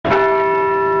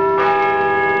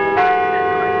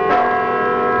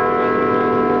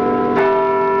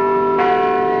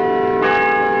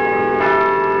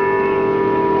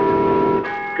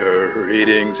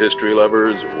Greetings, history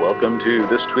lovers. Welcome to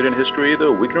This Tweet in History,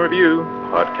 the Week in Review,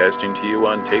 podcasting to you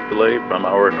on tape delay from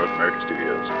our North America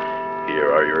studios. Here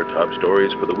are your top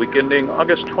stories for the week ending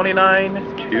August 29,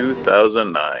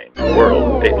 2009.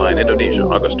 World, Dateline Indonesia,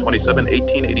 August 27,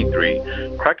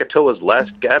 1883. Krakatoas'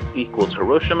 last gap equals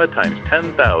Hiroshima times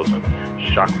 10,000.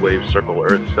 Shockwaves circle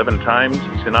Earth 7 times.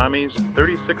 Tsunamis,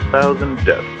 36,000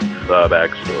 deaths. The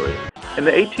backstory. In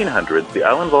the 1800s, the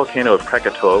island volcano of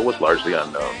Krakatoa was largely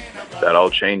unknown. That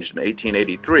all changed in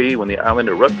 1883 when the island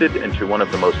erupted into one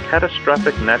of the most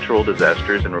catastrophic natural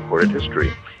disasters in recorded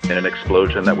history, in an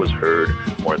explosion that was heard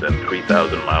more than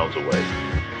 3,000 miles away.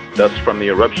 Dust from the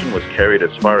eruption was carried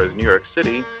as far as New York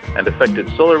City and affected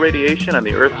solar radiation and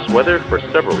the Earth's weather for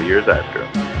several years after.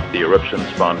 The eruption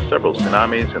spawned several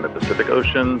tsunamis in the Pacific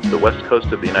Ocean, the west coast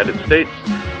of the United States,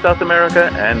 South America,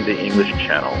 and the English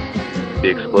Channel. The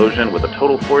explosion, with a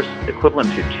total force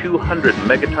equivalent to 200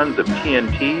 megatons of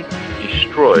TNT,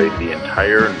 destroyed the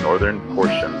entire northern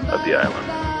portion of the island.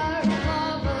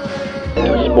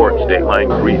 Sports,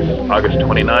 Dateline Greece, August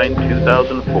 29,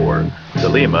 2004. The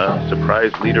Lima,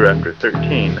 surprise leader after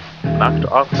 13, knocked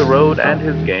off the road and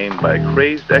his game by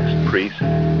crazed ex-priest,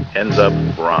 ends up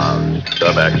bronze.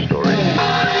 The backstory.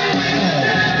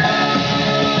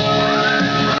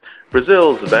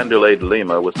 Brazil's Vanderlei de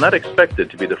Lima was not expected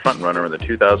to be the frontrunner in the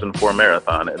 2004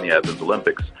 marathon in the Athens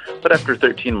Olympics, but after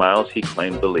 13 miles he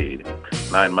claimed the lead.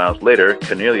 9 miles later,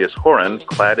 Cornelius Horan,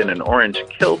 clad in an orange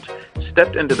kilt,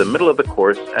 stepped into the middle of the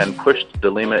course and pushed de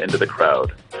Lima into the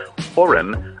crowd.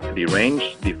 Horan, the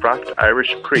deranged, defrocked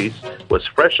Irish priest, was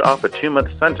fresh off a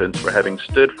 2-month sentence for having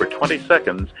stood for 20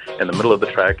 seconds in the middle of the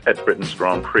track at Britain's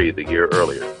Grand Prix the year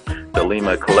earlier. De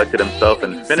Lima collected himself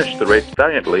and finished the race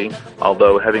valiantly,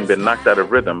 although having been knocked out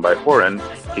of rhythm by Horan,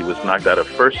 he was knocked out of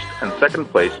first and second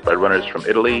place by runners from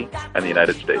Italy and the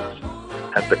United States.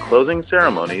 At the closing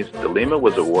ceremonies, de Lima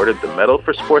was awarded the Medal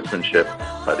for Sportsmanship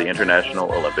by the International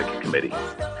Olympic Committee.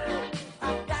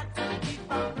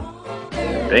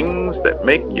 Things that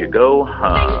make you go,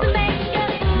 huh?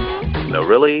 No,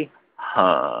 really?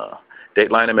 Huh.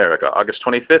 Dateline America, August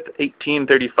 25th,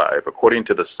 1835. According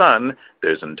to The Sun,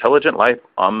 there's intelligent life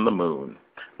on the moon.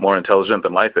 More intelligent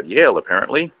than life at Yale,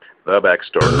 apparently. The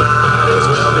backstory.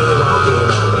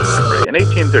 In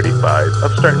 1835,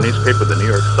 upstart newspaper The New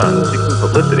York Sun, seeking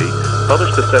publicity,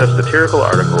 published a set of satirical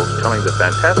articles telling the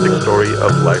fantastic story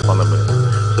of life on the moon,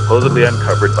 supposedly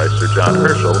uncovered by Sir John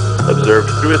Herschel,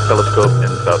 observed through his telescope in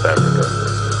South Africa.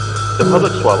 The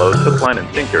public swallowed, hook, line, and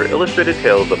sinker, illustrated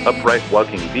tales of upright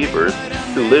walking beavers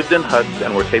who lived in huts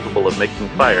and were capable of making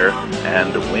fire,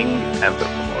 and winged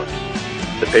anthropomorphs.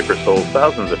 The paper sold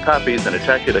thousands of copies and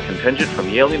attracted a contingent from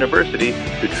Yale University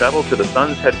who traveled to the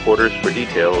Sun's headquarters for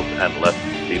details and left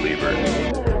believers.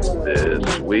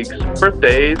 This week's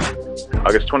birthdays: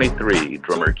 August 23,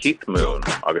 drummer Keith Moon.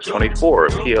 August 24,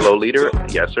 PLO leader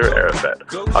Yasser Arafat.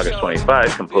 August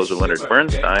 25, composer Leonard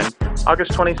Bernstein.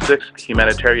 August 26,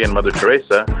 humanitarian Mother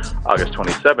Teresa. August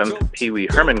 27th, Pee-wee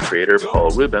Herman creator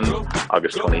Paul Reubens.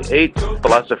 August 28,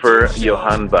 philosopher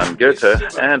Johann von Goethe.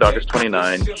 And August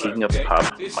 29, king of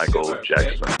pop Michael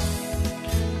Jackson.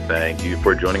 Thank you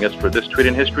for joining us for This Tweet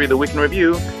in History, the Week in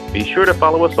Review. Be sure to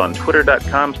follow us on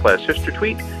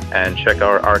twitter.com/HistorTweet and check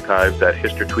our archives at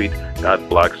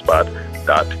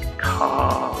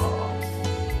HistorTweet.blogspot.com.